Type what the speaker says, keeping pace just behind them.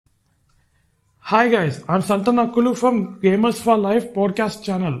Hi guys, I'm Santan Akulu from Gamers for Life podcast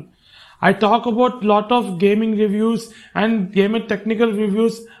channel. I talk about lot of gaming reviews and gamer technical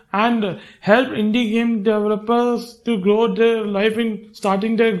reviews and help indie game developers to grow their life in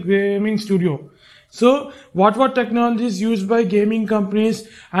starting their gaming studio. So what technology is used by gaming companies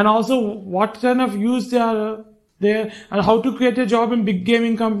and also what kind of use they are there and how to create a job in big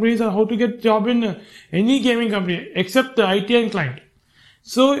gaming companies and how to get job in any gaming company except the IT and client.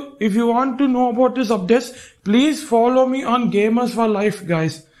 So if you want to know about this updates, please follow me on Gamers for Life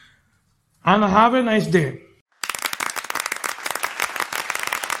guys and have a nice day.